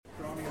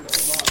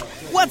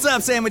What's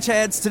up, sandwich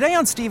heads? Today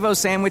on Steve-O's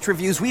Sandwich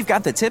Reviews, we've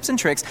got the tips and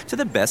tricks to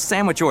the best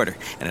sandwich order.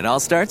 And it all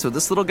starts with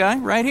this little guy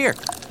right here.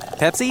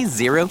 Pepsi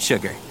Zero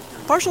Sugar.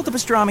 Partial to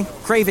pastrami,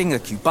 craving a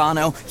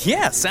Cubano.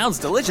 Yeah, sounds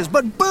delicious,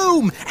 but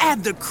boom!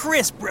 Add the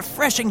crisp,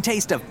 refreshing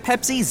taste of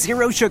Pepsi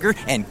Zero Sugar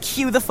and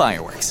cue the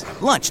fireworks.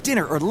 Lunch,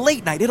 dinner, or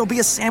late night, it'll be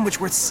a sandwich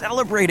worth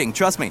celebrating.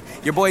 Trust me,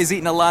 your boy's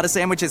eaten a lot of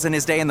sandwiches in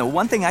his day, and the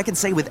one thing I can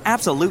say with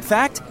absolute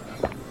fact,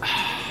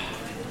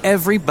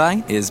 every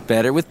bite is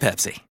better with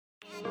Pepsi.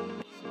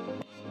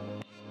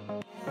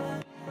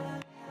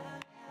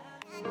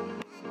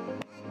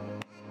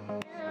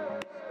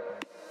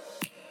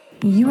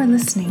 You are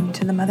listening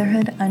to the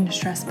Motherhood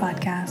Unstressed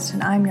podcast,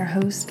 and I'm your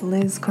host,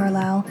 Liz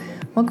Carlisle.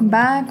 Welcome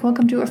back.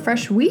 Welcome to a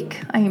fresh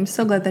week. I am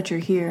so glad that you're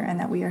here and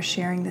that we are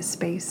sharing this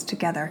space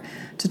together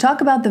to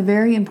talk about the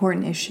very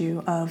important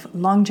issue of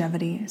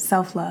longevity,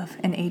 self-love,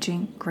 and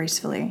aging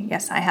gracefully.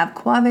 Yes, I have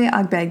Kwavi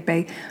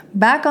Agbeyegbe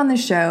back on the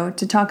show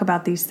to talk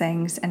about these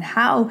things and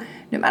how,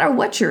 no matter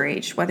what your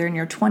age, whether in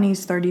your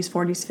 20s, 30s,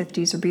 40s,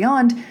 50s, or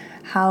beyond,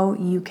 how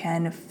you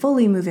can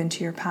fully move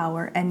into your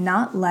power and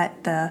not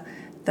let the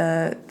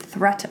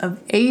threat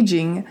of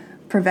aging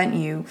prevent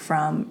you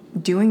from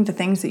doing the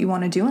things that you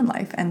want to do in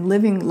life and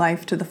living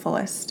life to the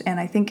fullest. And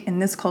I think in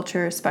this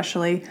culture,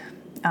 especially,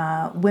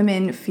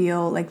 women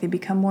feel like they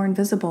become more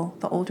invisible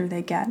the older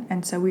they get.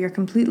 And so we are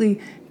completely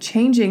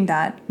changing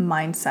that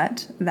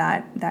mindset,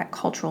 that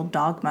cultural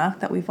dogma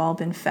that we've all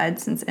been fed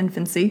since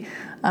infancy,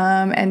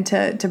 and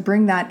to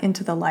bring that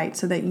into the light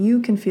so that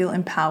you can feel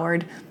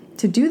empowered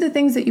to do the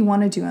things that you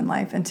want to do in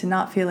life and to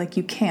not feel like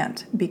you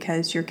can't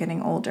because you're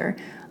getting older.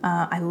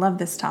 I love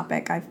this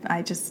topic. I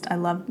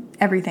love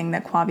everything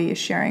that Kwavi is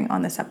sharing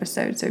on this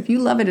episode. So if you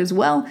love it as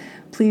well,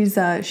 please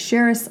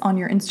share us on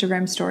your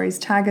Instagram stories.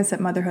 Tag us at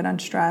Motherhood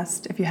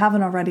Unstressed. If you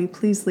haven't already,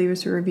 please leave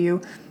us a review.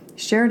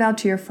 Share it out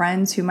to your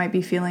friends who might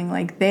be feeling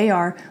like they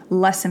are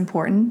less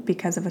important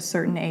because of a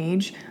certain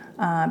age,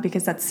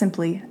 because that's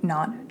simply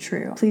not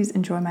true. Please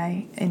enjoy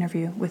my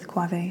interview with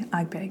Kwavi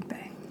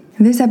Agbeyegbe.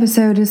 This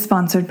episode is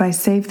sponsored by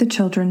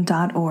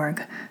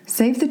SaveTheChildren.org.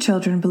 Save the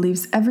Children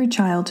believes every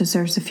child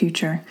deserves a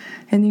future.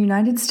 In the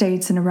United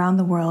States and around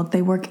the world,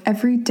 they work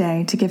every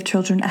day to give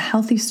children a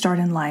healthy start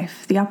in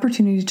life, the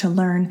opportunity to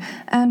learn,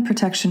 and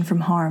protection from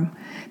harm.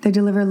 They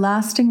deliver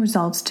lasting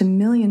results to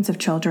millions of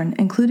children,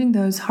 including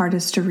those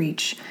hardest to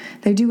reach.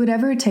 They do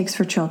whatever it takes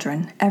for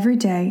children, every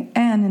day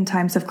and in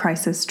times of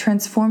crisis,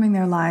 transforming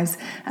their lives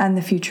and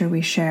the future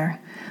we share.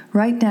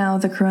 Right now,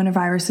 the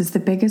coronavirus is the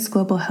biggest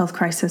global health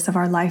crisis of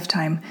our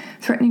lifetime,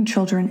 threatening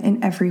children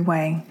in every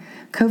way.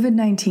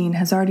 COVID-19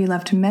 has already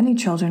left many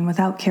children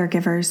without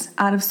caregivers,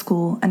 out of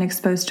school, and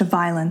exposed to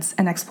violence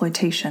and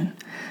exploitation.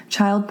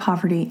 Child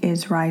poverty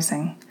is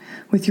rising.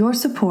 With your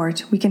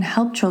support, we can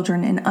help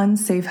children in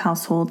unsafe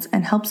households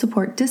and help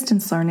support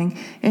distance learning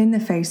in the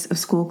face of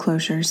school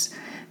closures.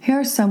 Here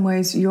are some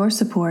ways your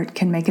support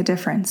can make a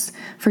difference.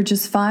 For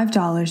just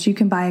 $5, you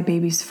can buy a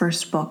baby's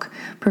first book,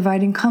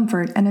 providing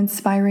comfort and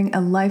inspiring a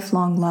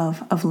lifelong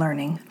love of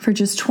learning. For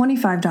just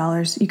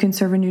 $25, you can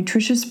serve a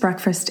nutritious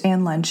breakfast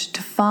and lunch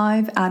to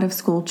 5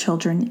 out-of-school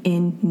children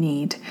in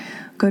need.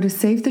 Go to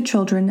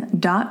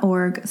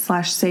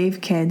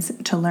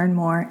SaveTheChildren.org/SaveKids to learn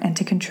more and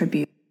to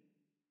contribute.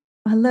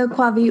 Hello,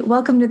 Kwavi.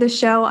 Welcome to the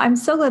show. I'm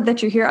so glad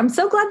that you're here. I'm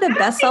so glad that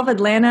Best Self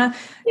Atlanta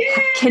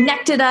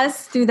connected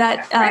us through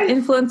that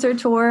influencer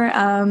tour.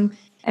 And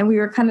we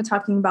were kind of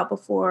talking about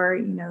before,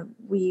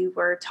 we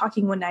were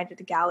talking one night at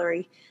the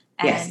gallery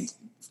and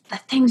the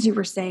things you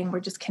were saying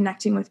were just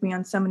connecting with me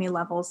on so many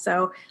levels.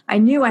 So I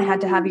knew I had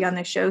to have you on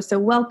the show. So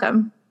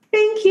welcome.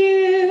 Thank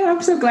you.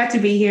 I'm so glad to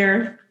be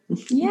here.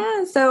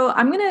 Yeah, so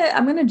I'm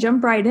gonna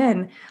jump right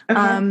in. Okay.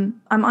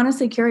 I'm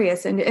honestly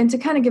curious, and to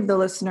kind of give the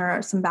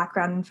listener some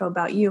background info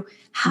about you.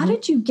 How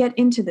did you get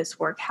into this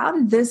work? How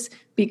did this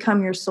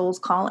become your soul's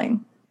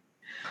calling?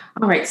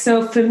 All right.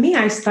 So for me,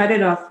 I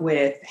started off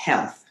with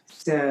health.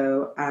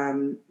 So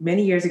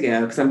many years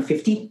ago, because I'm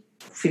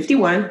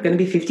 51, going to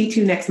be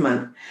 52 next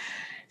month.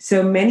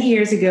 So many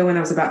years ago, when I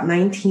was about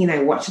 19,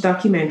 I watched a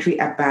documentary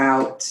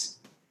about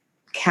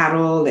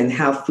cattle and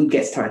how food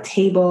gets to our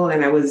table,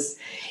 and I was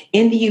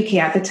in the UK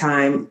at the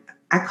time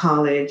at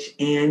college.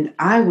 And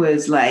I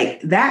was like,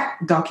 that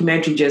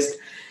documentary just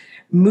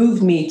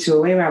moved me to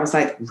a way where I was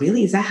like,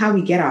 really, is that how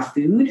we get our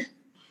food?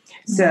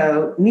 Mm-hmm.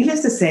 So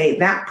needless to say,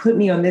 that put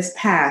me on this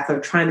path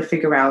of trying to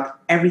figure out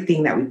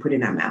everything that we put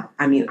in our mouth.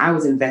 I mean, I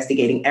was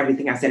investigating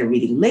everything. I started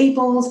reading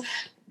labels,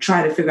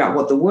 trying to figure out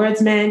what the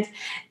words meant.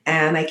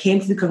 And I came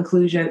to the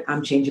conclusion,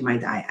 I'm changing my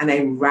diet. And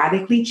I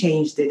radically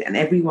changed it. And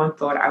everyone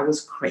thought I was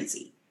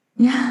crazy.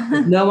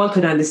 Yeah. No one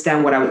could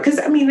understand what I was, because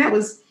I mean, that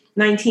was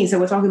 19. So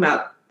we're talking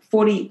about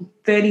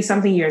 30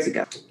 something years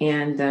ago.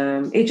 And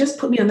it just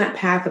put me on that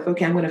path of,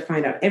 okay, I'm going to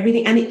find out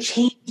everything. And it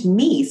changed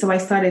me. So I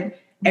started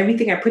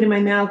everything I put in my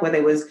mouth, whether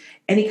it was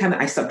any kind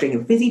of, I stopped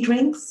drinking fizzy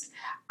drinks.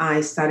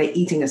 I started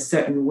eating a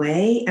certain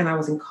way. And I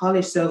was in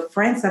college. So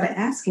friends started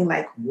asking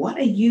like, what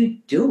are you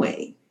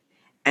doing?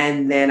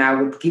 And then I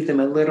would give them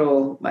a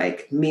little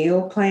like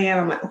meal plan.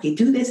 I'm like, okay,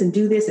 do this and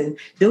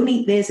don't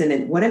eat this. And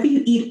then whatever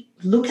you eat,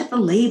 look at the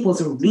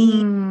labels and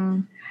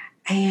read.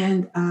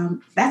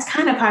 And that's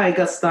kind of how I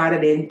got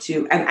started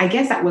into, and I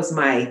guess that was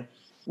my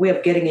way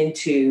of getting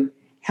into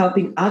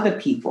helping other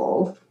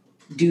people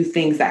do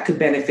things that could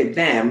benefit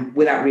them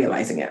without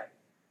realizing it.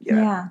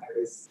 Yeah.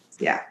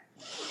 Yeah.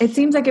 It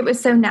seems like it was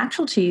so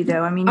natural to you,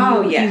 though. I mean,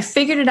 you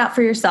figured it out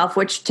for yourself,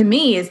 which to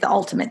me is the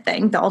ultimate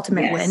thing, the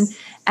ultimate win.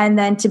 And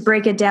then to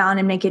break it down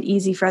and make it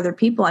easy for other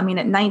people. I mean,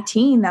 at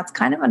 19, that's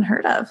kind of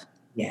unheard of.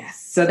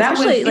 Yes. So that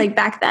Especially was like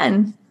back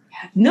then.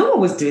 No one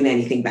was doing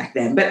anything back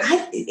then, but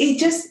it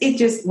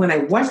just, when I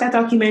watched that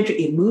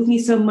documentary, it moved me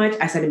so much.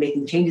 I started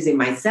making changes in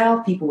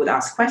myself. People would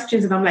ask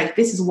questions and I'm like,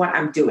 this is what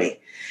I'm doing.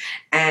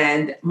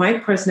 And my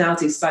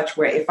personality is such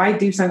where if I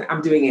do something,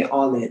 I'm doing it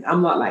all in.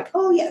 I'm not like,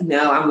 oh yeah,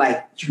 no, I'm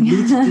like, you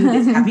need to do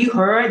this. Have you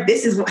heard?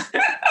 This is what.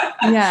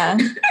 Yeah.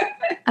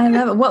 I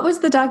love it. What was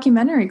the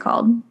documentary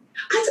called?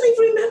 I don't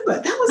even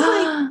remember. That was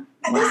like,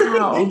 that's the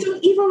thing. I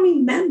don't even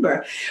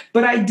remember.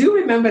 But I do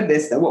remember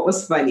this, though. What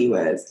was funny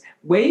was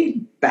way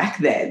back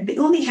then, they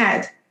only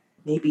had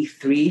maybe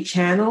 3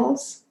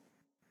 channels.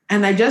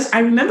 And I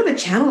remember the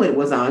channel it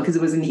was on because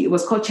it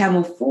was called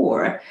Channel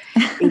 4.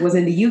 It was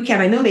in the UK.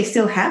 And I know they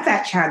still have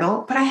that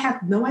channel, but I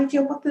have no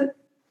idea what the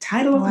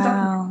title of the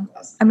documentary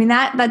was. I mean,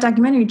 that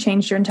documentary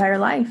changed your entire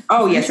life.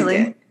 Oh, yes, it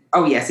did.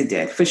 Oh, yes, it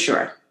did. For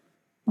sure.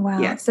 Wow.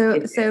 Yeah,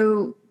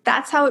 so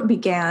that's how it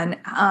began.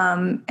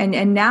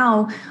 And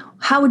now,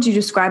 how would you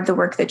describe the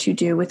work that you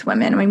do with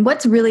women? I mean,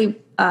 what's really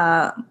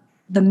the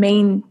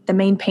main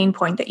pain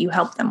point that you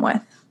help them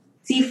with?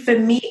 See, for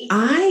me,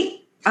 I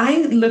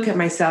look at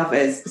myself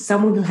as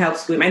someone who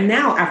helps women. And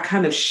now I've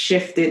kind of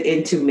shifted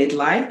into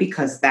midlife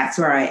because that's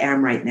where I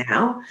am right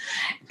now.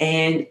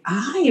 And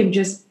I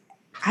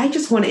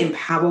just want to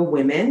empower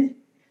women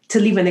to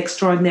live an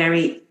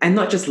extraordinary, and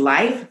not just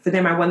life for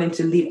them. I want them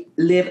to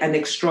live an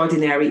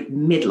extraordinary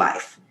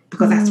midlife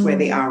because that's where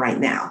they are right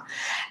now.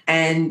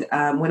 And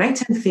when I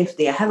turned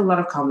 50, I had a lot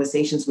of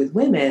conversations with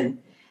women,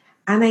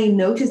 and I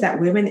noticed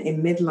that women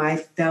in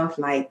midlife felt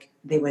like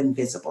they were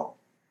invisible.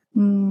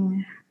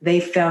 They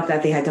felt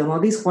that they had done all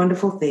these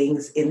wonderful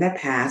things in their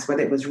past,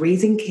 whether it was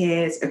raising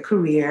kids, a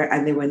career,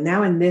 and they were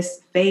now in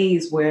this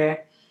phase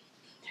where,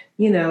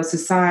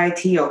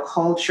 society or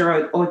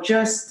culture or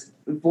just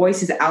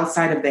voices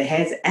outside of their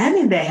heads and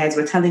in their heads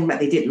were telling them that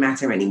they didn't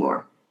matter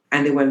anymore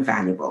and they weren't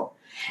valuable.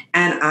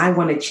 And I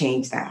want to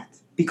change that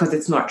because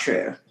it's not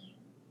true.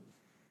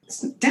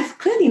 It's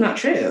definitely not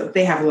true.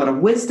 They have a lot of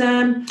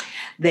wisdom.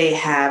 They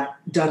have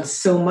done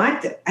so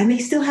much and they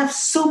still have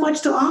so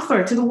much to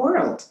offer to the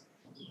world.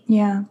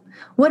 Yeah.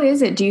 What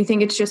is it? Do you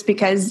think it's just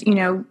because,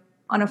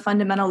 on a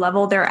fundamental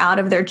level, they're out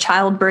of their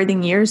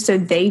childbirthing years, so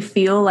they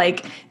feel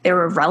like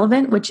they're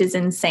irrelevant, which is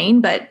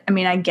insane. But I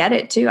mean, I get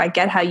it too. I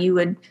get how you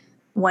would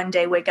one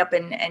day wake up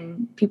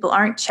and people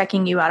aren't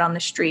checking you out on the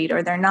street,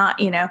 or they're not,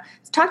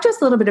 Talk to us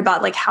a little bit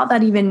about like how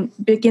that even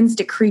begins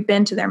to creep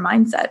into their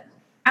mindset.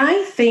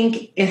 I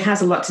think it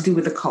has a lot to do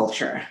with the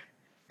culture,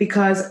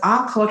 because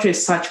our culture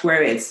is such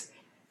where it's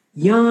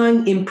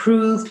young,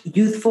 improved,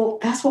 youthful.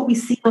 That's what we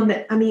see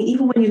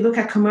even when you look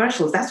at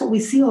commercials, that's what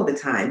we see all the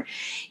time.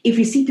 If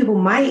you see people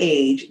my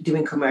age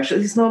doing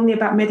commercials, it's normally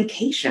about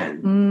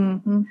medication.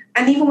 Mm-hmm.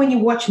 And even when you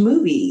watch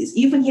movies,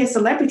 you even hear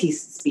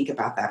celebrities speak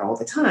about that all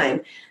the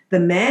time. The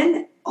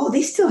men,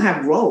 they still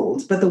have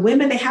roles, but the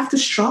women, they have to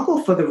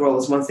struggle for the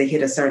roles once they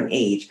hit a certain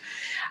age.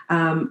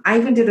 I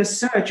even did a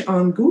search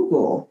on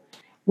Google.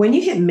 When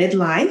you hit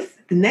midlife,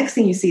 the next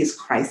thing you see is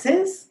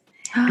crisis.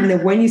 And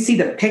then when you see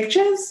the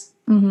pictures,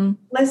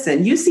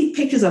 listen, you see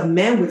pictures of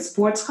men with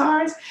sports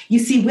cars. You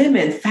see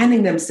women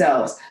fanning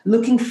themselves,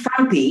 looking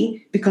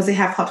frumpy because they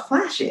have hot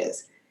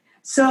flashes.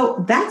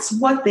 So that's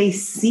what they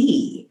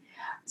see.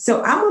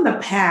 So I'm on the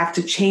path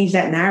to change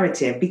that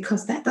narrative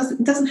because it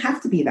doesn't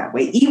have to be that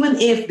way. Even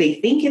if they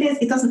think it is,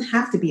 it doesn't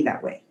have to be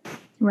that way.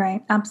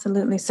 Right.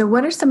 Absolutely. So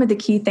what are some of the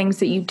key things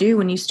that you do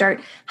when you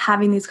start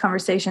having these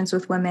conversations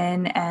with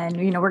women? And,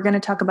 we're going to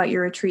talk about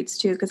your retreats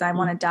too, because I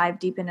want to dive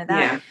deep into that.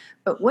 Yeah.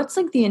 But what's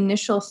like the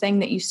initial thing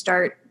that you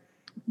start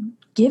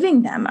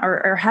giving them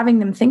or having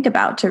them think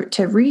about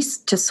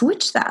to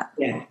switch that?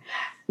 Yeah.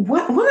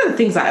 One of the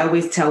things I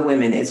always tell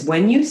women is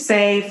when you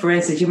say, for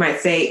instance, you might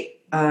say,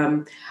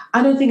 I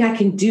don't think I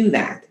can do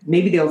that.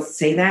 Maybe they'll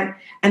say that.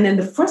 And then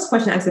the first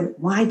question I ask them,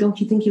 why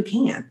don't you think you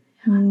can?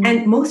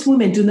 And most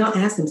women do not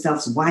ask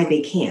themselves why they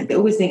can't. They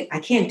always think,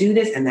 I can't do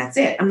this, and that's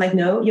it. I'm like,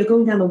 no, you're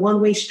going down a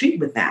one-way street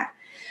with that.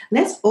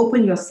 Let's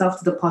open yourself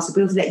to the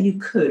possibility that you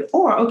could.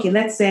 Or, okay,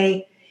 let's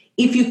say,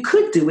 if you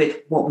could do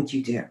it, what would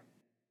you do?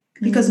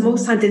 Because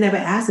most times they never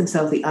ask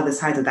themselves the other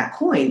side of that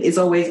coin. It's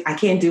always, I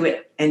can't do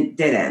it, and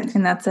dead end.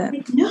 And that's it.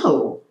 Like,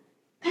 no,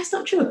 that's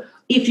not true.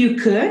 If you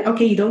could,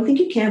 okay, you don't think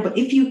you can, but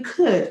if you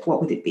could, what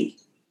would it be?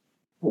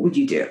 What would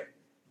you do?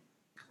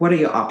 What are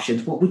your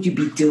options? What would you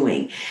be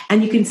doing?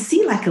 And you can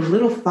see like a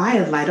little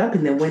fire light up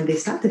in them when they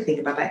start to think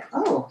about like,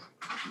 oh,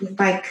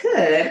 if I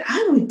could,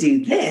 I would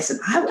do this.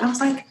 And I was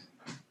like,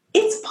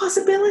 It's a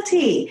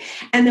possibility.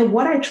 And then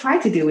what I try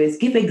to do is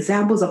give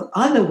examples of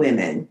other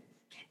women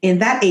in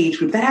that age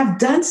group that have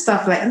done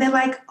stuff like, and they're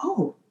like,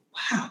 oh,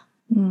 wow.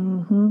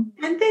 Mm-hmm.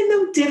 And they're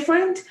no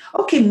different.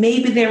 Okay,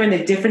 maybe they're in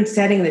a different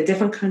setting, in a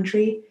different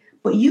country,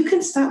 but you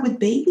can start with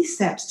baby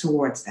steps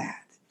towards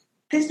that.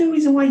 There's no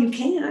reason why you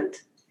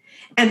can't.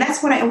 And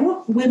that's what I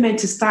want women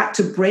to start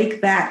to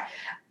break that,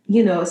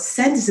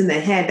 sentence in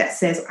their head that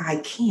says, I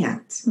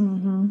can't.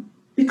 Mm-hmm.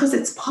 Because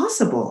it's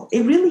possible.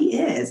 It really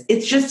is.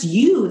 It's just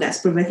you that's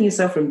preventing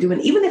yourself from doing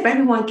it. Even if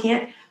everyone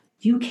can't,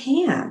 you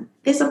can.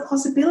 There's a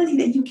possibility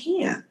that you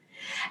can.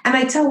 And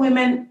I tell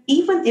women,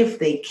 even if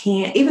they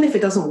can't, even if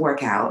it doesn't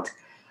work out,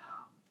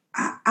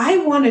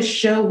 I want to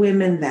show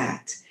women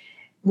that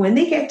when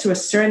they get to a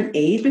certain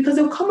age, because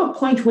there'll come a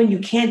point when you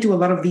can't do a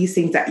lot of these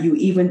things that you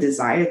even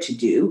desire to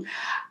do.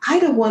 I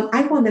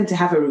want them to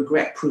have a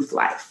regret-proof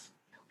life.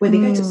 When they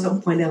get to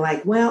some point, they're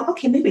like, well,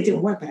 okay, maybe it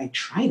didn't work, but I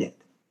tried it.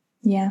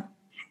 Yeah.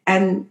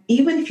 And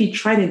even if you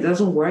try and it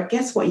doesn't work,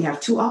 guess what? You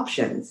have two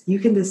options. You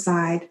can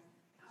decide,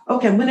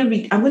 okay, I'm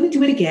going to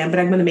do it again, but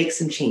I'm going to make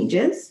some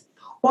changes.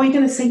 Or you're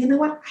going to say, you know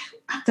what?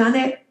 I've done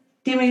it.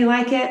 Didn't really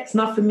like it. It's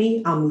not for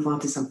me. I'll move on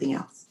to something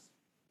else.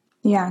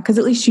 Yeah, because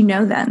at least you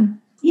know then.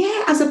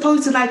 Yeah, as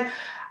opposed to like,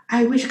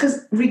 I wish,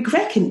 because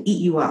regret can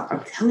eat you up.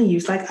 I'm telling you,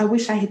 it's like, I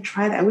wish I had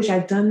tried that. I wish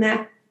I'd done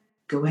that.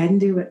 Go ahead and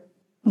do it.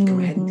 Go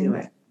ahead and do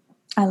it.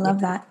 I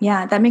love that.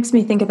 Yeah, that makes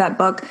me think of that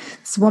book.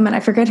 This woman, I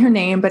forget her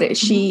name, but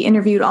she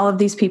interviewed all of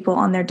these people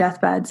on their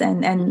deathbeds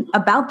and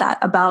about that,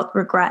 about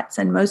regrets.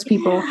 And most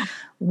people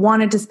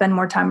wanted to spend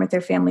more time with their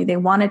family. They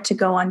wanted to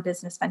go on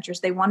business ventures.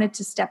 They wanted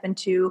to step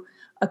into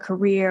a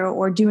career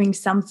or doing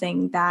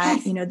something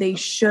that, they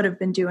should have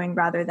been doing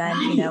rather than,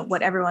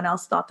 what everyone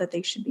else thought that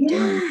they should be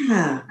doing.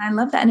 I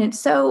love that. And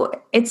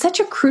it's such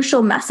a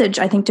crucial message,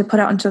 I think, to put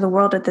out into the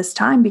world at this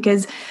time,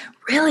 because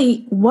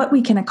really what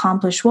we can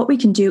accomplish, what we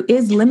can do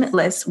is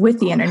limitless with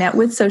the internet,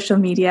 with social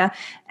media,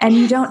 and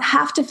you don't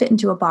have to fit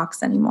into a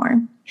box anymore.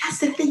 That's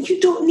the thing.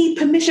 You don't need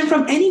permission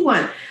from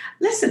anyone.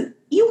 Listen,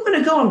 you want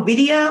to go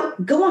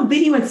on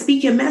video and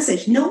speak your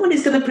message. No one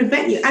is going to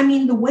prevent you. I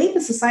mean, the way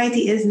the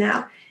society is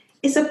now,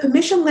 it's a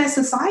permissionless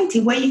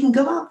society where you can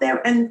go out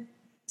there and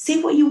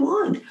say what you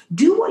want,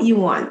 do what you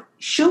want,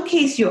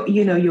 showcase your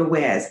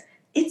wares.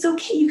 It's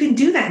okay. You can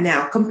do that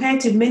now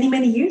compared to many,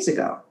 many years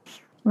ago.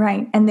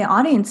 Right. And the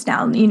audience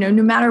now,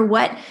 no matter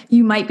what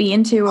you might be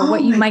into or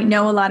what you might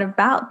know a lot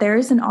about, there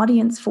is an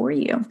audience for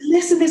you.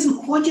 Listen, there's an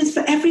audience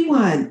for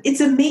everyone.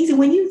 It's amazing.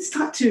 When you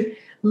start to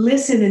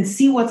listen and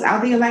see what's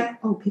out there, you're like,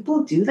 oh,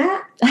 people do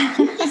that?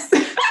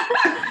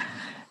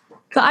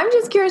 So I'm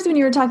just curious, when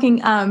you were talking,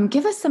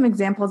 give us some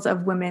examples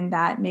of women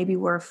that maybe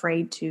were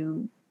afraid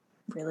to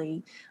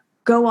really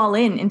go all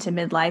into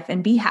midlife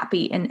and be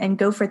happy and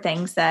go for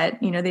things that,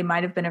 they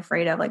might have been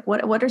afraid of. Like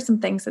what are some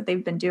things that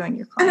they've been doing?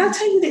 Your clients? And I'll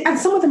tell you, and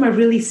some of them are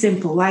really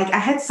simple. Like I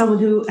had someone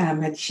who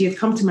she had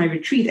come to my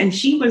retreat, and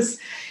she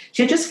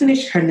had just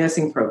finished her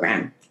nursing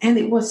program. And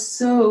it was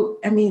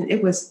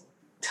it was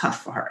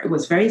tough for her. It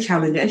was very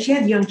challenging. And she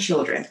had young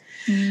children.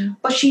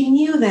 But she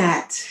knew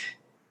that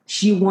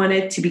she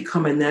wanted to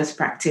become a nurse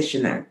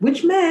practitioner,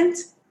 which meant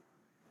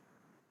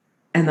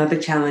another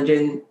challenge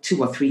in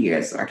 2 or 3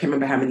 years, or I can't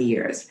remember how many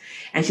years.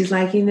 And she's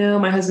like,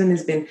 my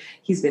husband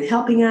he's been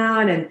helping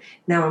out, and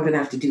now I'm going to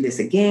have to do this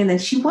again.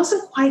 And she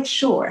wasn't quite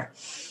sure.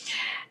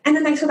 And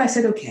then I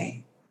said,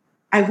 okay,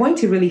 I want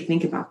to really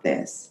think about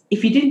this.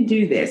 If you didn't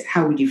do this,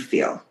 how would you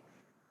feel?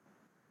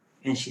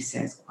 And she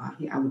says,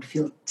 Kwavi, I would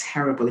feel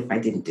terrible if I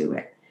didn't do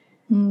it.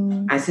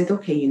 I said,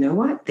 okay, you know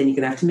what? Then you're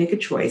going to have to make a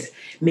choice.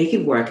 Make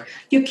it work.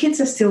 Your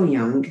kids are still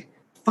young.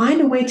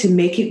 Find a way to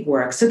make it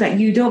work so that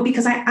you don't,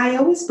 because I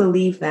always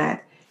believe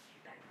that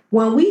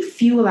when we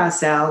fuel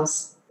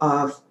ourselves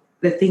of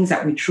the things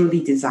that we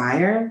truly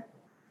desire,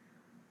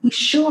 we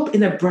show up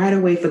in a brighter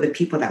way for the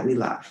people that we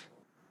love.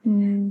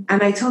 And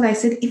I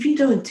said, if you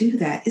don't do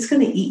that, it's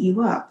going to eat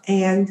you up.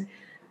 And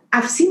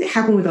I've seen it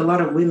happen with a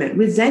lot of women.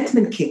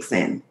 Resentment kicks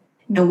in.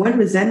 And when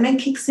resentment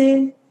kicks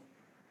in,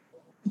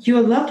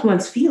 your loved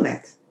ones feel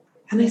it.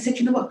 And I said,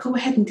 you know what, go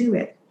ahead and do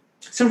it.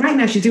 So right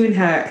now she's doing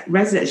her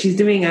resident. She's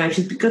doing.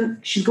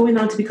 She's going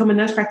on to become a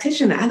nurse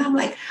practitioner, and I'm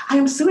like, I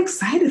am so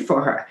excited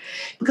for her,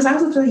 because I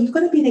was like, you're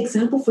going to be an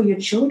example for your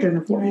children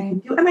of what you can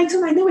do. And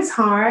I know it's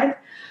hard.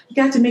 You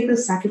got to make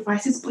those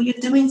sacrifices, but you're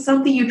doing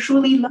something you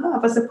truly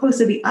love, as opposed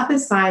to the other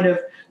side of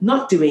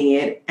not doing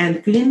it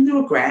and feeling the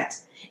regret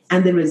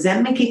and the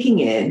resentment kicking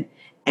in,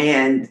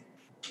 and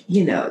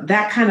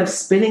that kind of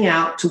spinning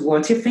out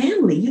towards your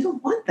family. You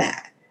don't want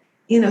that.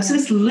 So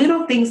it's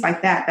little things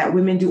like that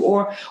women do.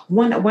 Or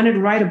one that wanted to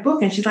write a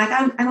book, and she's like,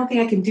 I don't think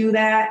I can do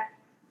that.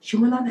 She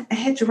went on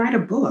ahead to write a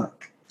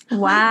book.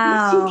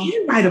 Wow. Like, yes, you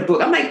can write a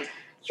book. I'm like,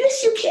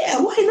 yes, you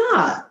can. Why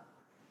not?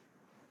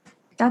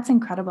 That's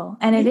incredible.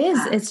 And it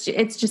is.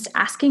 It's just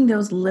asking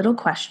those little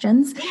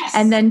questions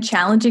and then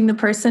challenging the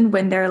person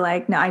when they're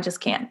like, no, I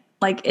just can't.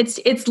 Like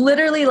it's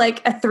literally like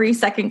a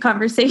 3-second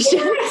conversation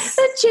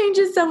that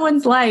changes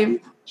someone's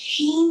life.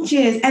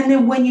 Changes. And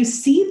then when you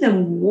see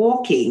them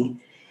walking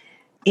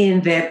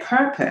in their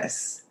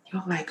purpose,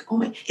 you're like, oh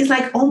my, it's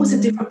like almost a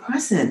different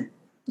person.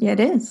 Yeah, it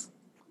is.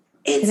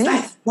 It's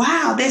like,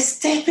 wow, they're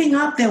stepping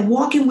up. They're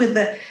walking with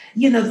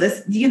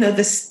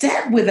the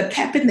step, with a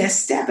pep in their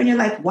step. And you're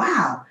like,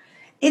 wow.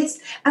 And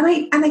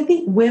I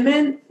think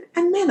women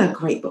and men are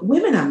great, but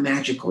women are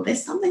magical.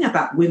 There's something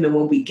about women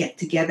when we get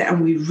together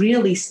and we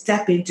really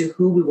step into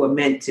who we were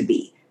meant to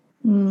be.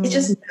 It's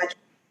just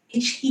magical.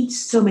 It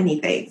changes so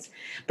many things.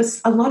 But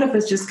a lot of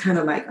us just kind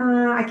of like,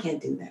 I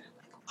can't do that. I'm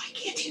like, why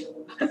can't you?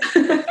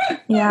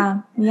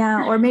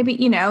 Yeah. Or maybe,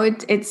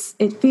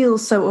 it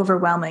feels so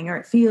overwhelming, or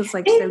it feels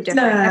like so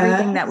different,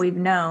 everything that we've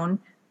known.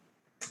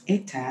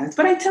 It does.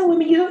 But I tell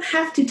women, you don't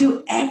have to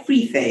do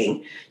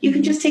everything. You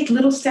can just take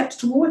little steps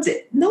towards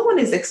it. No one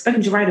is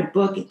expecting to write a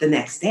book the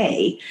next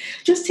day.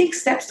 Just take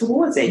steps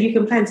towards it. You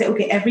can plan and say,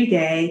 okay, every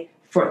day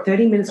for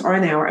 30 minutes or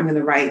an hour, I'm going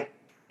to write.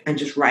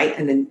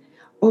 And then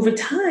over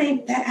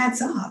time, that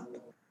adds up.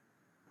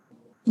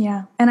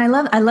 Yeah. And I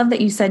love that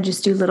you said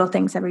just do little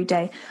things every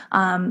day.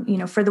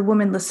 For the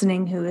woman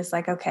listening who is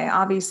like, okay,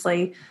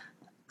 obviously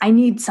I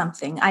need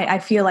something. I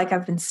feel like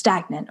I've been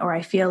stagnant, or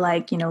I feel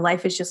like,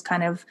 life is just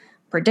kind of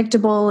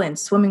predictable and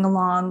swimming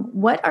along.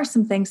 What are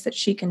some things that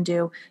she can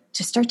do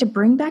to start to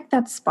bring back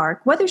that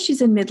spark, whether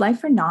she's in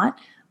midlife or not,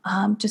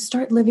 to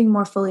start living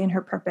more fully in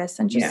her purpose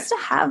and just to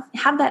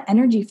have that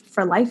energy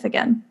for life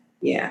again?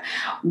 Yeah.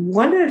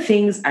 One of the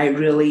things I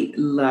really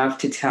love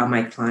to tell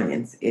my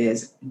clients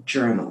is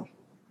journal.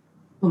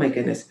 Oh my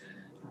goodness.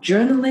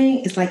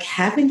 Journaling is like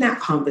having that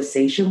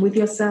conversation with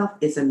yourself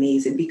is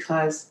amazing,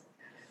 because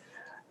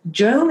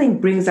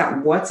journaling brings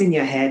out what's in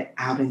your head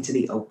out into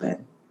the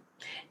open.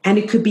 And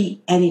it could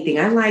be anything.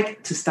 I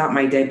like to start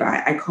my day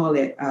by, I call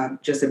it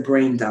just a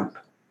brain dump,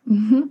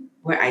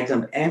 where I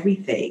dump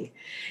everything.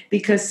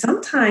 Because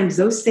sometimes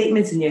those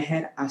statements in your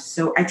head are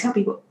I tell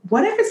people,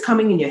 whatever's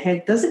coming in your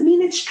head doesn't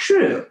mean it's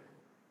true.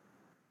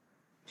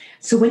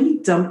 So when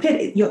you dump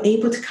it, you're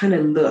able to kind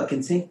of look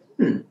and say,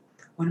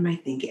 what am I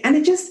thinking? And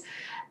it's just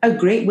a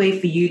great way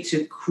for you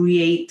to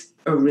create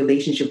a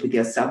relationship with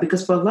yourself.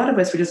 Because for a lot of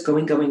us, we're just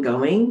going.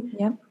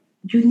 Yep.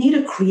 You need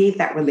to create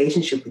that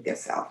relationship with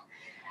yourself.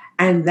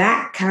 And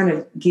that kind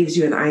of gives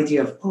you an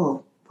idea of,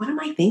 what am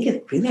I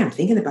thinking? Really, I'm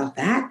thinking about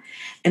that.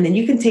 And then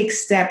you can take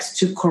steps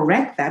to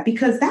correct that,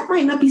 because that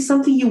might not be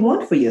something you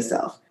want for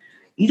yourself.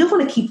 You don't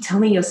want to keep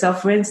telling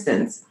yourself, for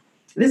instance,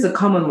 this is a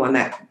common one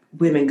that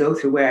women go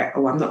through where,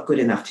 I'm not good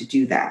enough to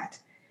do that.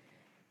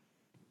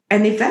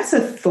 And if that's a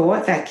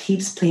thought that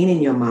keeps playing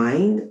in your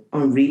mind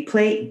on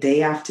replay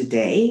day after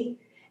day,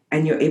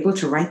 and you're able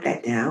to write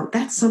that down,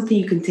 that's something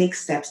you can take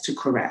steps to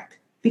correct.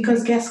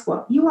 Because guess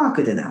what? You are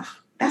good enough.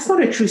 That's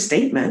not a true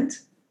statement.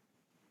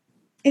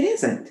 It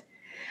isn't.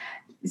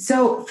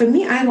 So for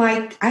me, I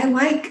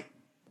like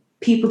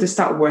people to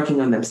start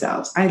working on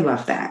themselves. I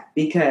love that,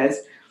 because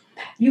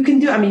you can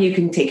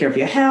take care of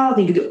your health.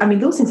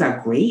 Those things are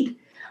great.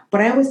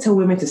 But I always tell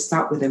women to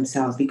start with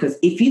themselves, because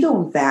if you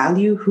don't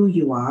value who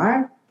you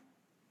are,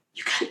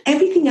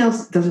 everything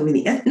else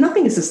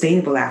nothing is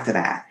sustainable after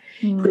that.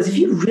 Because if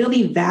you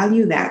really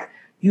value that,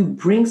 you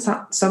bring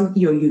some,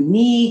 you're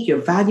unique, you're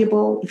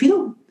valuable. If you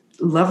don't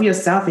love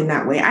yourself in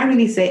that way,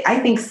 I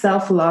think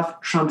self-love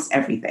trumps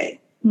everything.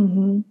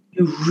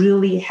 You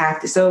really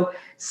have to. So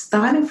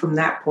starting from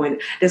that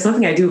point, there's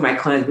something I do with my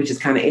clients, which is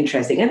kind of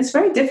interesting. And it's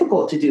very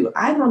difficult to do.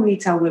 I normally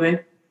tell women,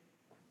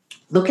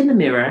 look in the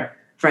mirror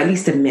for at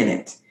least a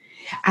minute.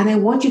 And I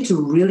want you to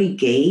really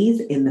gaze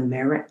in the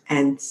mirror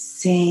and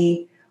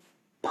say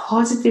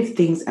positive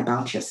things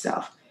about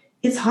yourself.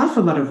 It's hard for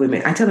a lot of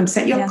women. I tell them,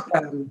 set your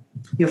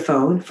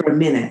phone for a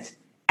minute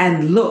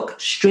and look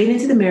straight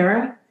into the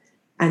mirror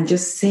and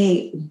just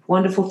say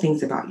wonderful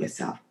things about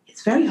yourself.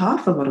 It's very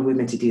hard for a lot of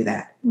women to do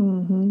that.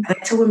 And I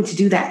tell women to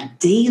do that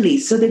daily,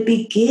 so they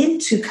begin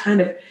to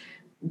kind of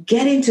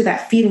get into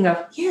that feeling of,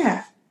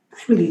 I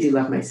really do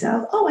love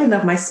myself. Oh, I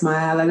love my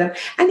smile. And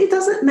it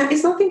doesn't matter.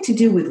 It's nothing to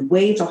do with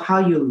weight or how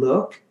you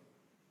look.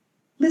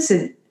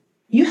 Listen,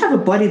 you have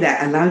a body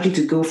that allows you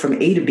to go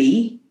from A to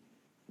B.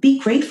 Be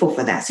grateful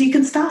for that. So you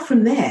can start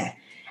from there.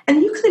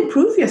 And you can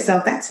improve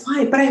yourself. That's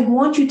fine. But I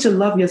want you to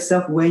love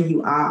yourself where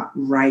you are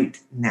right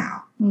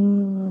now.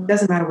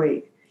 Doesn't matter where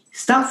you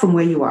start from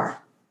where you are.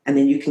 And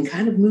then you can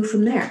kind of move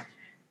from there.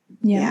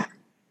 Yeah.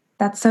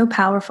 That's so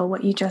powerful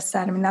what you just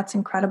said. That's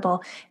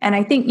incredible. And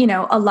I think,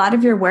 a lot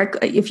of your work,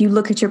 if you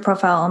look at your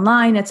profile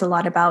online, it's a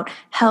lot about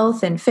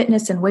health and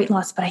fitness and weight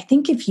loss. But I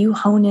think if you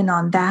hone in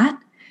on that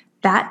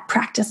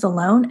practice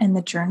alone and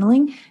the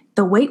journaling,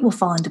 the weight will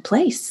fall into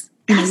place.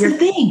 That's the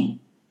thing.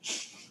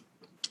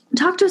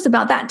 Talk to us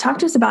about that. Talk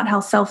to us about how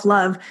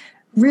self-love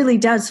really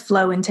does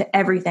flow into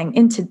everything,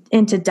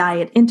 into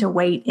diet, into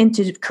weight,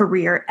 into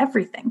career,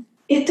 everything.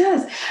 It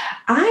does.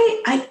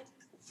 I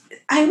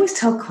always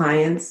tell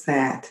clients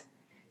that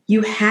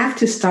you have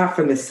to start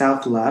from the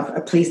self-love,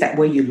 a place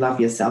where you love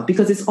yourself,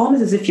 because it's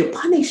almost as if you're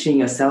punishing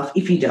yourself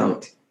if you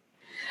don't.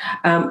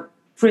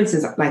 For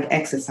instance, like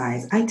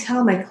exercise. I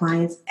tell my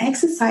clients,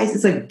 exercise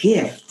is a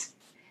gift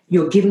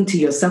you're giving to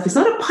yourself. It's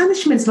not a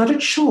punishment. It's not a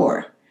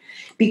chore.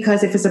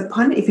 Because if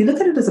you look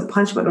at it as a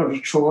punishment or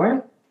a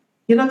chore,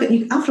 You're not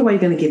going. After a while,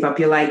 you're going to give up.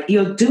 You're like,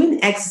 you're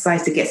doing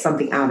exercise to get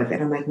something out of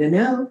it. I'm like,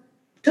 no.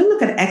 Don't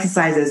look at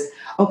exercise as,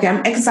 okay,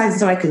 I'm exercising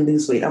so I can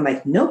lose weight. I'm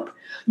like, nope.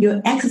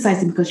 You're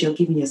exercising because you're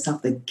giving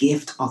yourself the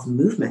gift of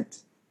movement.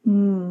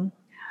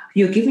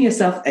 You're giving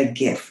yourself a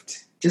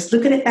gift. Just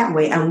look at it that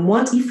way. And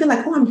once you feel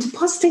like, oh, I'm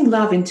depositing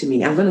love into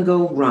me, I'm going to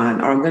go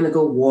run, or I'm going to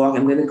go walk,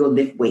 I'm going to go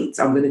lift weights,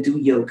 I'm going to do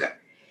yoga.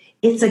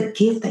 It's a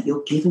gift that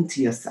you're giving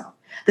to yourself.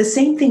 The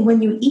same thing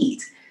when you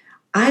eat.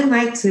 I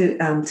like to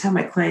tell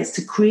my clients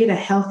to create a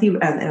healthy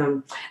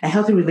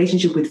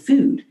relationship with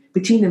food,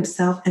 between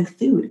themselves and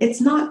food.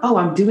 It's not, oh,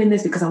 I'm doing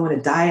this because I want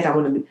to diet.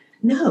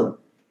 No.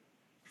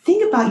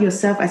 Think about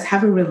yourself as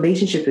having a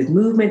relationship with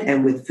movement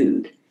and with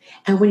food.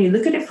 And when you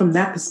look at it from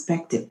that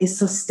perspective, it's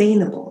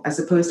sustainable as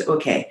opposed to,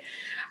 okay,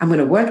 I'm going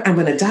to work, I'm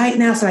going to diet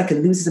now so I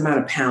can lose this amount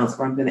of pounds,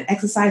 or I'm going to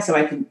exercise so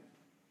I can.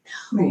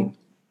 No. Right.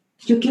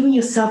 You're giving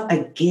yourself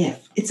a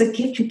gift. It's a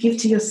gift you give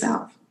to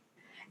yourself.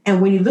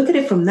 And when you look at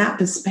it from that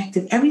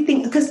perspective,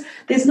 everything, because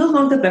there's no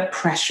longer the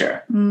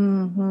pressure.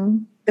 Mm-hmm.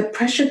 The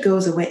pressure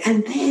goes away.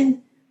 And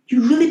then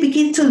you really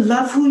begin to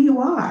love who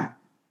you are.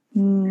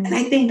 And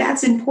I think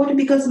that's important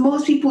because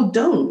most people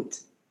don't.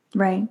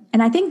 Right.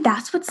 And I think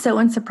that's what's so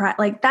unsurprising.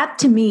 Like that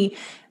to me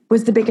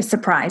was the biggest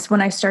surprise when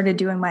I started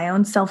doing my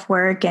own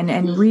self-work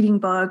and reading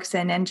books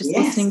and just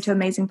listening to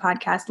amazing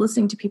podcasts,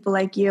 listening to people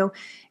like you.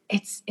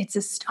 It's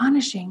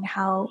astonishing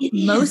how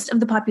most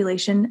of the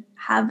population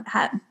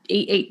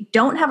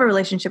don't have a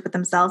relationship with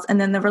themselves.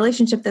 And then the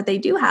relationship that they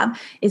do have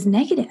is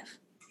negative.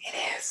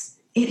 It is.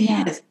 It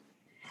is.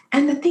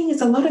 And the thing is,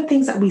 a lot of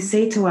things that we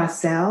say to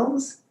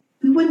ourselves,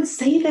 we wouldn't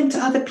say them to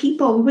other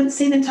people. We wouldn't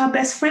say them to our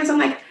best friends. I'm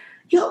like,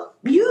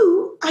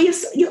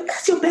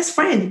 that's your best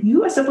friend.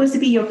 You are supposed to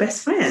be your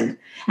best friend.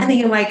 And then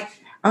you're like,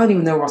 I don't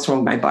even know what's wrong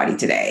with my body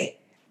today.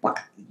 What?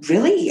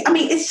 Really? I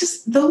mean, it's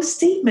just those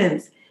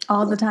statements.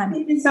 All the time.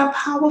 Statements are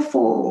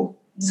powerful.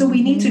 So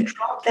we need to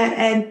drop that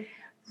and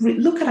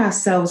look at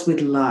ourselves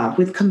with love,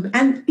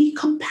 and be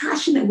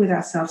compassionate with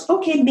ourselves.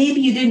 Okay,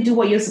 maybe you didn't do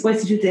what you're supposed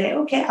to do today.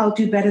 Okay, I'll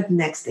do better the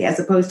next day, as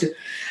opposed to,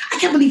 I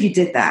can't believe you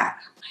did that.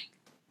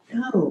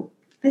 I'm like, no,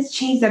 let's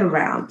change that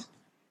around.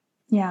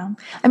 Yeah.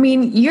 I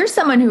mean, you're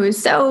someone who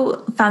is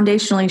so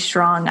foundationally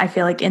strong, I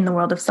feel like, in the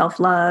world of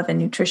self-love and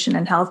nutrition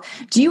and health.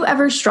 Do you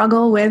ever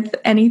struggle with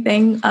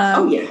anything?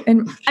 Oh, yeah.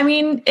 And I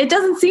mean, it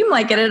doesn't seem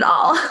like it at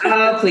all.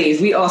 Oh,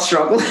 please. We all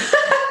struggle.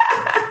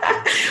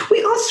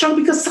 We all struggle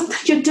because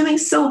sometimes you're doing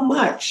so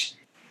much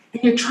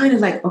and you're trying to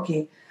like,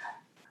 okay,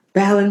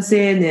 balance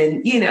in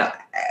and,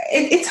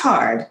 it's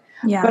hard.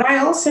 Yeah. But I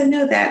also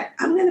know that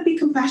I'm going to be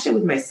compassionate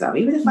with myself.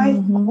 Even if I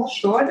fall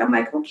short, I'm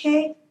like,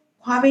 okay,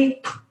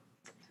 Kwavi,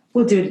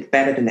 we'll do it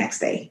better the next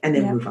day and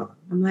then move on.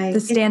 I'm like, the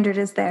standard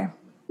is there.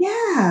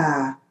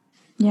 Yeah.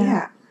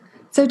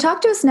 So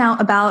talk to us now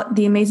about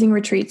the amazing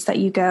retreats that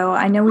you go.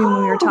 I know when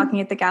we were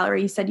talking at the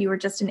gallery, you said you were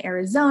just in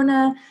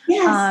Arizona.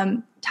 Yes.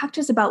 Talk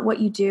to us about what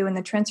you do and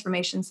the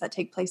transformations that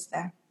take place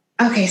there.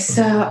 Okay,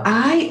 so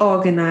I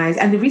organize,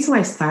 and the reason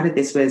why I started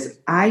this was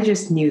I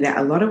just knew that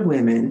a lot of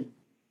women,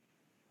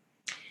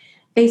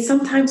 they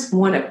sometimes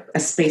want a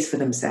space for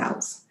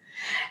themselves.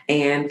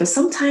 But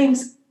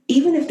sometimes,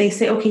 even if they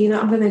say, okay,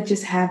 I'm going to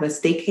just have a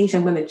staycation,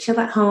 I'm going to chill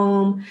at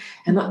home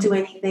and not do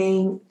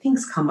anything,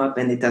 things come up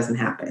and it doesn't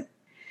happen.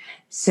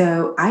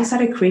 So I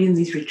started creating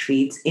these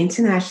retreats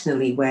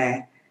internationally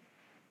where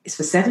it's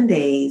for 7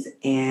 days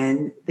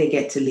and they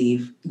get to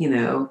leave,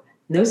 no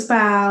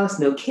spouse,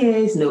 no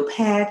kids, no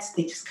pets.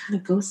 They just kind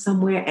of go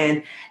somewhere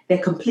and they're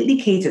completely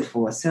catered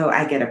for. So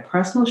I get a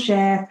personal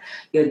chef,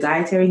 your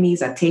dietary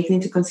needs are taken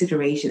into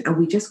consideration, and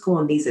we just go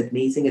on these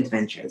amazing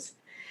adventures.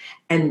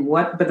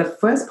 But the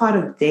first part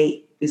of the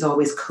day is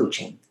always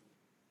coaching.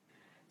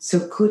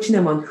 So coaching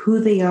them on who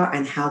they are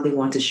and how they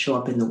want to show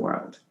up in the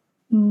world.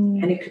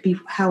 And it could be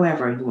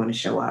however you want to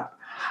show up.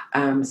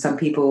 Some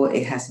people,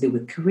 it has to do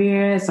with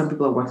career. Some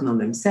people are working on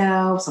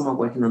themselves. Some are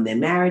working on their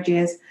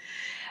marriages.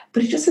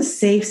 But it's just a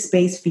safe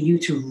space for you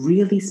to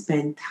really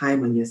spend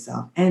time on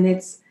yourself. And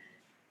it's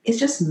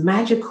just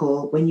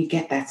magical when you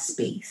get that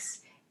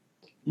space.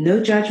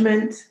 No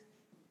judgment,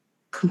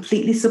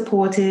 completely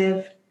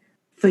supportive,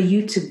 for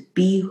you to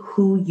be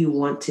who you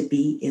want to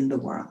be in the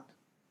world.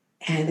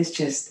 And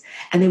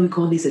and then we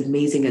go on these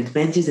amazing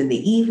adventures in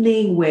the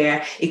evening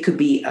where it could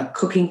be a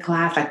cooking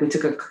class, like we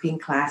took a cooking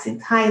class in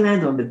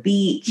Thailand on the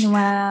beach.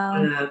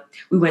 Wow.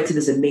 We went to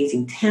this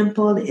amazing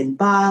temple in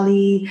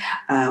Bali.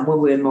 When we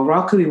were in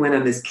Morocco, we went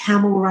on this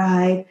camel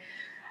ride.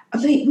 I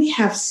mean, we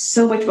have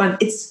so much fun.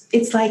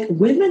 It's like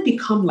women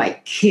become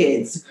like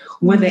kids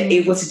when they're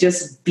able to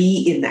just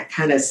be in that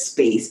kind of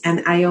space.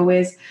 And I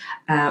always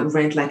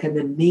rent like an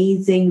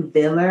amazing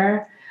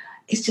villa.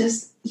 It's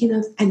just,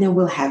 and then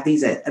we'll have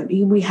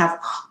we have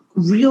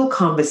real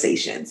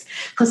conversations,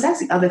 because that's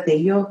the other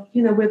thing.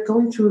 We're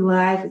going through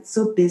life. It's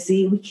so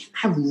busy. We can't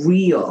have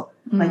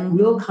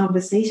real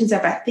conversations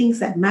about things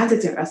that matter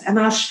to us and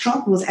our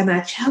struggles and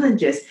our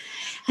challenges.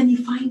 And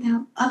you find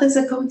out others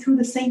are going through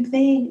the same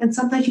thing. And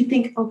sometimes you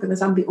think, oh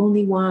goodness, I'm the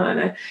only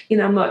one.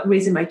 I'm not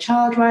raising my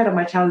child right, or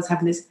my child is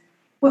having this.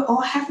 we're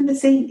all having the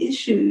same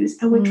issues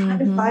and we're trying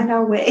to find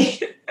our way,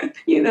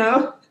 you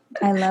know?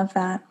 I love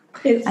that.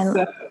 Yeah.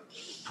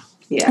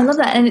 I love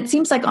that. And it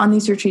seems like on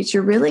these retreats,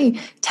 you're really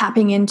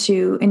tapping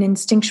into an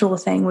instinctual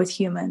thing with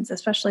humans,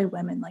 especially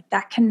women, like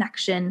that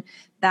connection,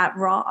 that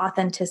raw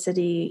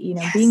authenticity, you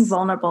know, being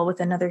vulnerable with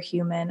another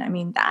human. I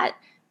mean, that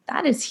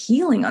is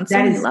healing on so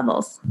many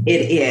levels.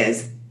 It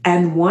is.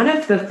 And one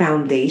of the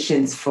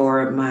foundations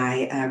for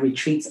my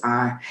retreats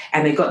are,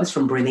 and I got this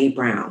from Brene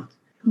Brown,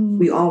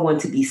 we all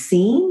want to be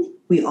seen,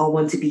 we all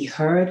want to be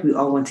heard, we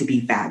all want to be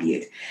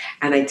valued.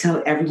 And I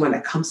tell everyone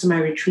that comes to my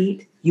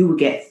retreat, you will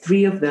get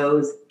 3 of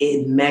those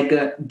in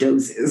mega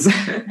doses.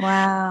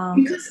 Wow.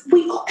 Because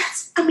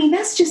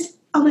that's just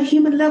on a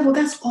human level,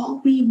 that's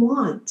all we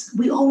want.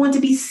 We all want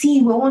to be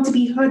seen, we all want to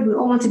be heard, we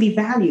all want to be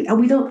valued. And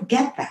we don't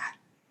get that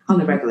on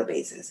a regular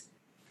basis,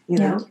 you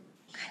know?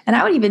 And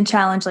I would even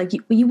challenge, like,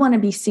 you want to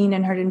be seen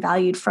and heard and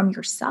valued from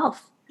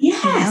yourself.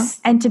 Yes. You know?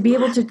 And to be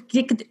able to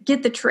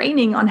get the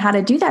training on how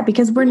to do that,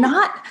 because we're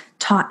not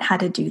taught how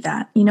to do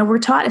that. You know, we're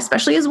taught,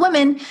 especially as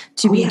women,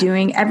 to be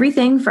doing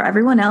everything for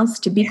everyone else,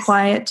 to be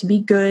quiet, to be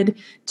good,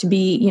 to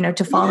be, you know,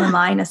 to fall in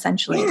line,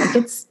 essentially. Like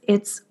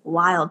it's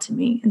wild to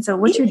me. And so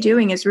what you're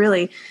doing is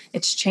really,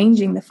 it's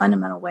changing the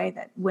fundamental way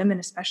that women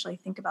especially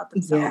think about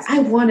themselves. Yeah, I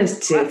want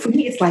us to. For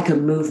me, it's like a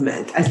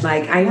movement. It's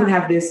like I even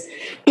have this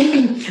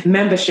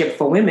membership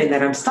for women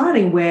that I'm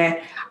starting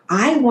where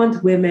I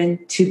want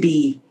women to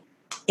be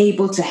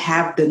able to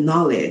have the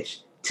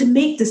knowledge to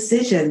make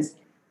decisions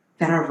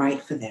that are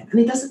right for them. And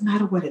it doesn't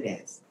matter what it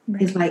is.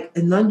 Right. It's like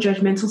a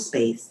non-judgmental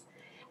space.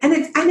 And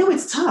I know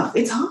it's tough.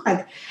 It's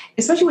hard,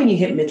 especially when you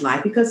hit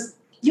midlife because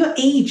you're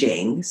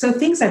aging. So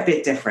things are a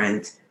bit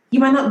different.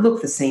 You might not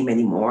look the same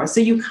anymore. So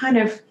you kind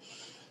of,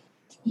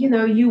 you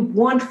know, you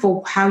want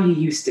for how you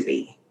used to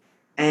be.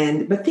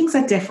 But things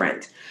are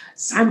different.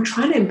 So I'm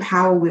trying to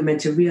empower women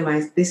to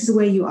realize this is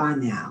where you are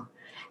now.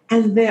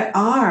 And there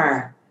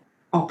are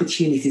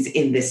opportunities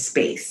in this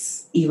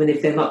space, even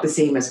if they're not the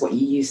same as what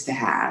you used to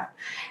have.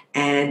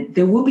 And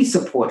there will be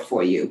support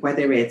for you,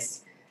 whether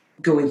it's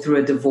going through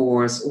a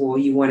divorce or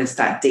you want to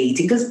start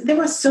dating, because there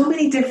are so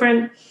many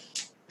different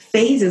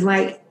phases.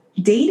 Like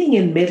dating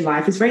in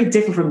midlife is very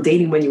different from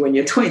dating when you're in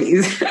your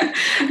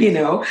 20s, you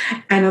know,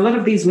 and a lot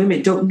of these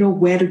women don't know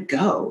where to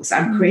go. So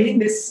I'm creating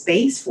this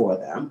space for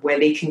them where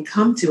they can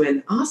come to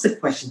and ask the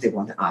questions they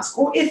want to ask.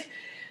 Or if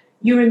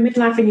you're in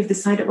midlife and you've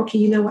decided, okay,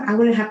 you know what, I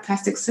want to have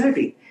plastic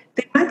surgery.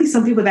 There might be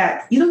some people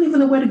that you don't even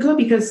know where to go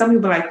because some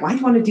people are like, why do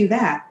you want to do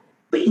that?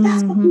 But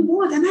that's what you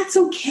want, and that's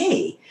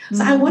okay.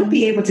 So I want to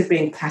be able to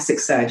bring plastic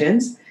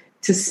surgeons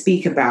to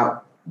speak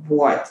about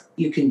what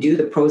you can do,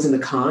 the pros and the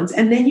cons,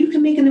 and then you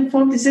can make an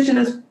informed decision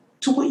as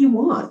to what you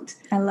want.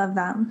 I love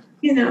that.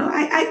 You know,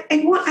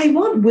 I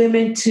want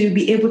women to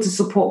be able to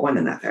support one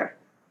another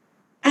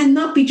and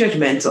not be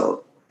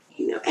judgmental.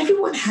 You know,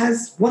 everyone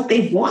has what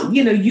they want.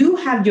 You know, you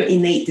have your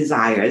innate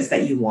desires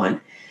that you want,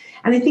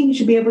 and I think you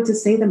should be able to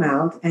say them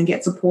out and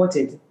get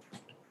supported,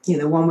 you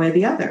know, one way or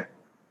the other.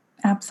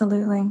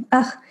 Absolutely.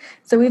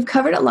 So we've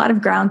covered a lot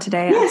of ground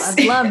today. Yes.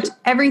 I've loved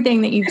everything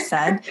that you've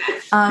said.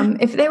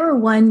 If there were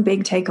one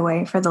big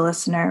takeaway for the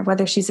listener,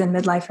 whether she's in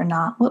midlife or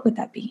not, what would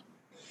that be?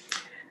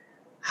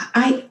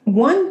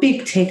 One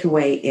big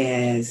takeaway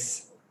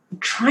is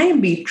try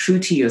and be true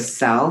to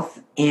yourself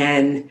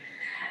and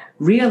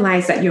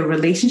realize that your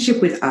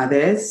relationship with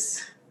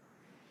others,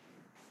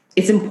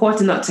 it's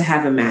important not to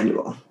have a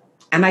manual.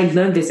 And I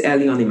learned this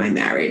early on in my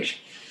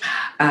marriage.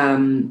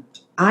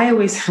 I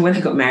always, when I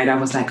got married, I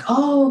was like,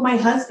 oh, my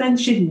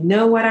husband should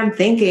know what I'm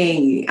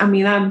thinking. I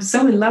mean, I'm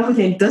so in love with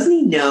him. Doesn't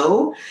he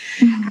know?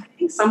 I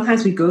think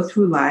sometimes we go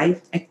through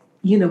life,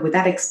 you know, with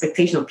that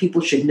expectation of people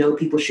should know,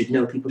 people should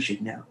know, people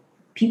should know.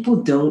 People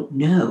don't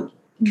know.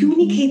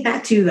 Communicate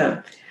that to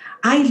them.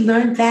 I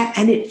learned that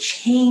and it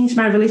changed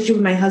my relationship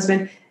with my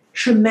husband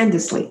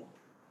tremendously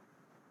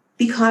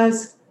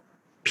because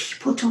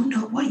people don't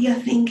know what you're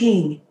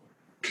thinking.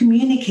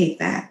 Communicate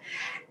that.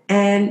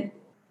 And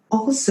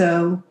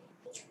also,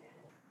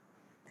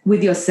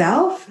 with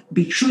yourself,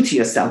 be true to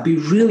yourself. Be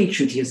really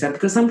true to yourself.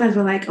 Because sometimes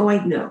we're like, oh,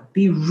 I know.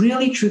 Be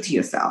really true to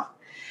yourself.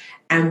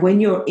 And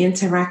when you're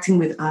interacting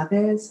with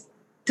others,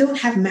 don't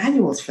have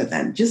manuals for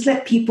them. Just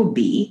let people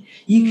be.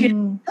 You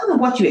can tell them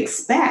what you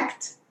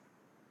expect,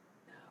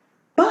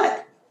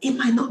 but it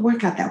might not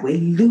work out that way.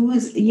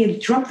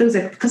 Drop those,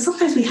 because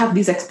sometimes we have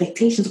these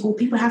expectations. Oh,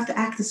 people have to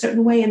act a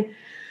certain way. And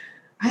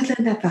I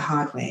learned that the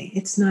hard way.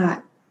 It's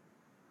not,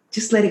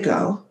 just let it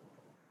go.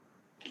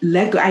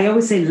 Let go. I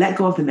always say, let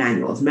go of the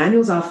manuals.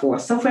 Manuals are for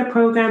software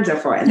programs, are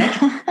for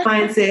electrical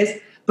appliances,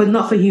 but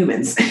not for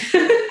humans.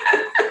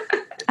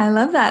 I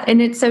love that.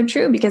 And it's so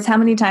true because how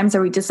many times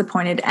are we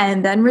disappointed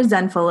and then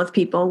resentful of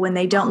people when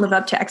they don't live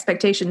up to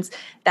expectations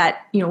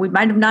that, you know, we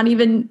might have not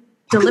even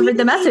delivered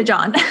the message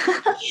on.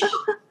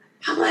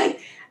 I'm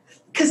like,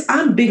 because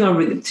I'm big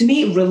on, to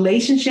me,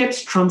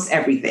 relationships trumps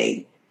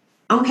everything.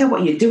 I don't care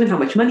what you're doing, how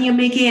much money you're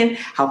making,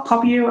 how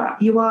popular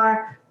you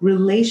are.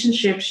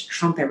 Relationships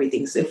trump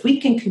everything. So if we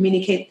can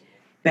communicate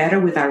better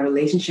with our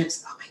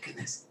relationships, oh my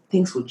goodness,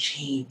 things will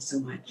change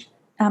so much.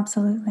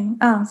 Absolutely.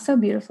 Oh, so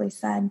beautifully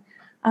said.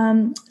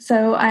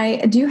 So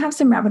I do have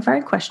some rapid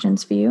fire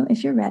questions for you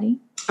if you're ready.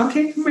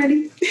 Okay, I'm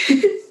ready.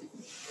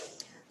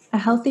 A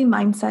healthy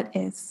mindset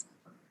is?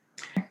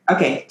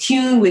 Okay,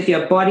 tune with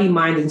your body,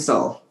 mind, and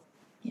soul.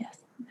 Yes.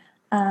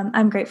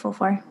 I'm grateful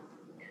for?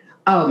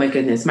 Oh my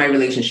goodness, my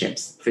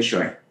relationships, for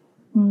sure.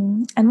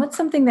 And what's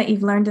something that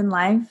you've learned in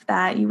life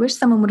that you wish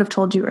someone would have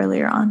told you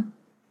earlier on?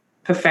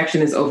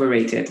 Perfection is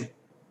overrated.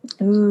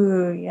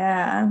 Ooh,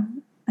 yeah.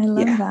 I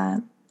love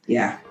that.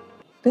 Yeah.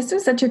 This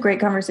was such a great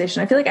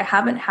conversation. I feel like I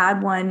haven't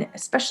had one,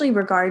 especially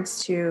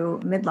regards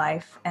to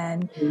midlife.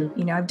 And,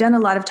 I've done a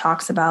lot of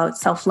talks about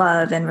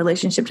self-love and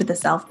relationship to the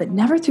self, but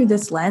never through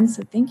this lens.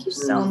 So thank you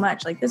so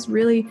much. Like, this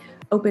really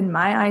opened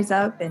my eyes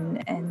up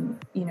and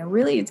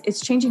really it's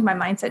changing my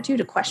mindset too,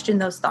 to question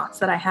those thoughts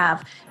that I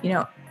have,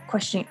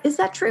 questioning, is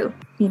that true?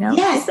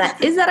 Yes.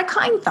 Is that a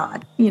kind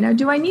thought?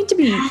 Do I need to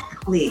be?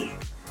 Exactly.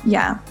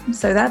 Yeah.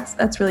 So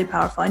that's really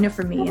powerful. I know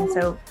for me. And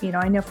so,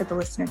 I know for the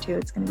listener too,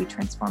 it's going to be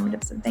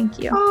transformative. So thank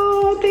you.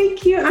 Oh,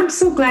 thank you. I'm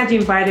so glad you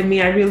invited me.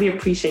 I really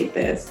appreciate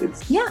this.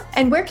 Yeah.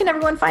 And where can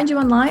everyone find you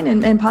online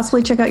and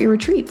possibly check out your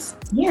retreats?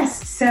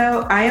 Yes.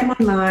 So I am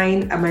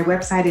online. My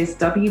website is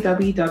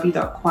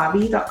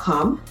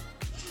www.kwavi.com.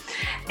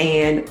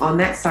 And on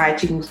that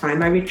site, you can find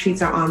my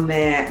retreats are on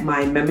there.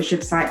 My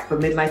membership site for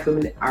midlife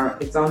women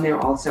is on there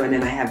also. And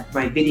then I have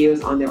my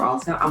videos on there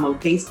also. I'm on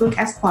Facebook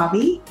as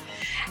Kwavi.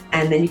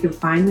 And then you can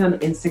find me on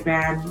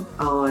Instagram.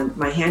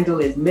 My handle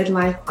is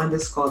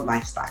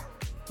midlife_lifestyle.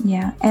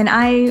 Yeah. And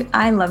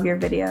I love your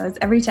videos.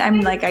 Every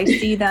time I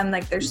see them,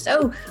 they're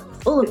so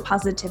full of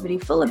positivity,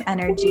 full of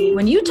energy.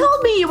 When you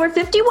told me you were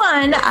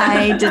 51,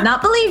 I did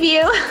not believe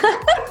you.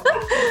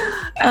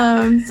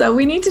 So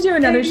we need to do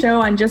another show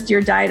on just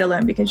your diet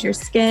alone, because your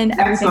skin,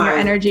 everything, your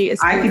energy is.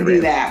 I can do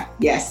that.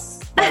 Yes.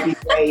 That'd be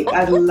great.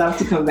 I'd love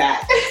to come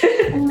back.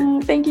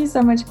 Thank you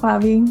so much,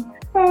 Kwavi.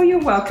 Oh, you're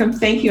welcome.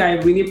 Thank you. I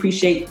really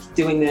appreciate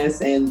doing this,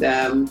 and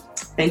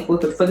thankful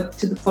for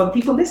the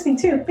people listening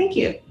too. Thank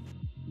you.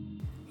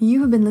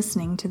 You have been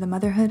listening to the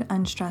Motherhood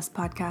Unstressed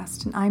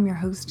podcast, and I'm your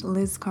host,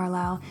 Liz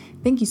Carlisle.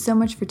 Thank you so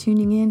much for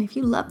tuning in. If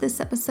you love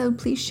this episode,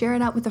 please share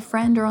it out with a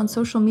friend or on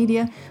social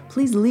media.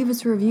 Please leave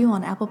us a review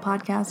on Apple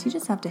Podcasts. You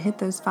just have to hit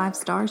those 5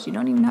 stars. You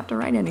don't even have to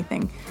write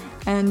anything.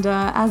 And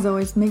as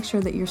always, make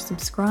sure that you're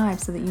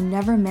subscribed so that you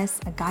never miss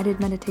a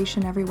guided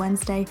meditation every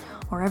Wednesday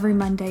or every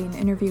Monday, an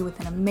interview with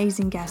an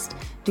amazing guest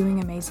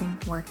doing amazing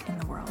work in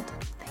the world.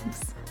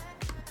 Thanks.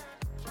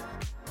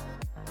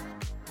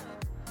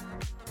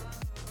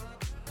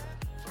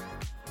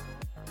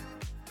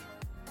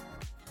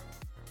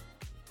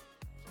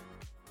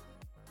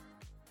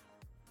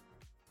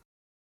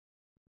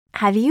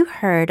 Have you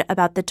heard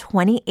about the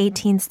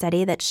 2018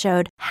 study that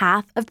showed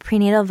half of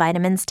prenatal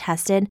vitamins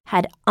tested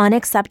had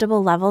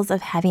unacceptable levels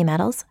of heavy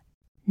metals?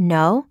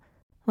 No?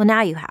 Well,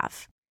 now you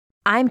have.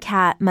 I'm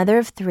Kat, mother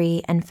of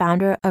 3 and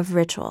founder of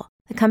Ritual,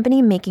 the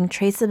company making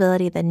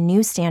traceability the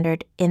new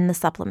standard in the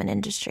supplement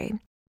industry.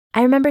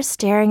 I remember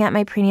staring at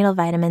my prenatal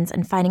vitamins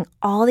and finding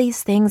all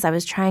these things I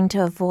was trying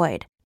to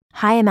avoid: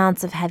 high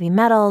amounts of heavy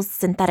metals,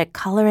 synthetic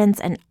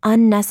colorants, and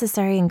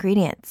unnecessary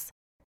ingredients.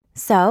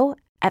 So,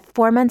 at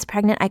 4 months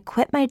pregnant, I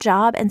quit my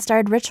job and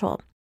started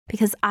Ritual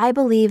because I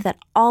believe that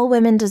all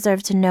women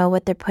deserve to know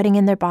what they're putting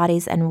in their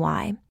bodies and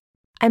why.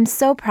 I'm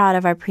so proud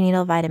of our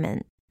prenatal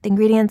vitamin. The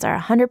ingredients are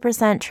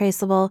 100%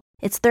 traceable,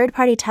 it's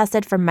third-party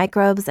tested for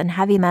microbes and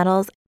heavy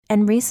metals,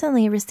 and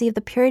recently received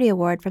the Purity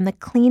Award from the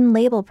Clean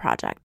Label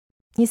Project.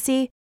 You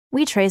see,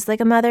 we trace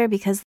like a mother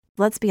because,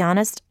 let's be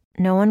honest,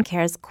 no one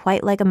cares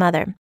quite like a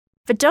mother.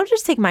 But don't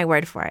just take my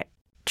word for it.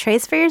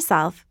 Trace for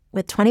yourself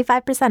with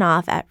 25%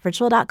 off at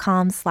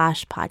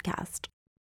ritual.com/podcast.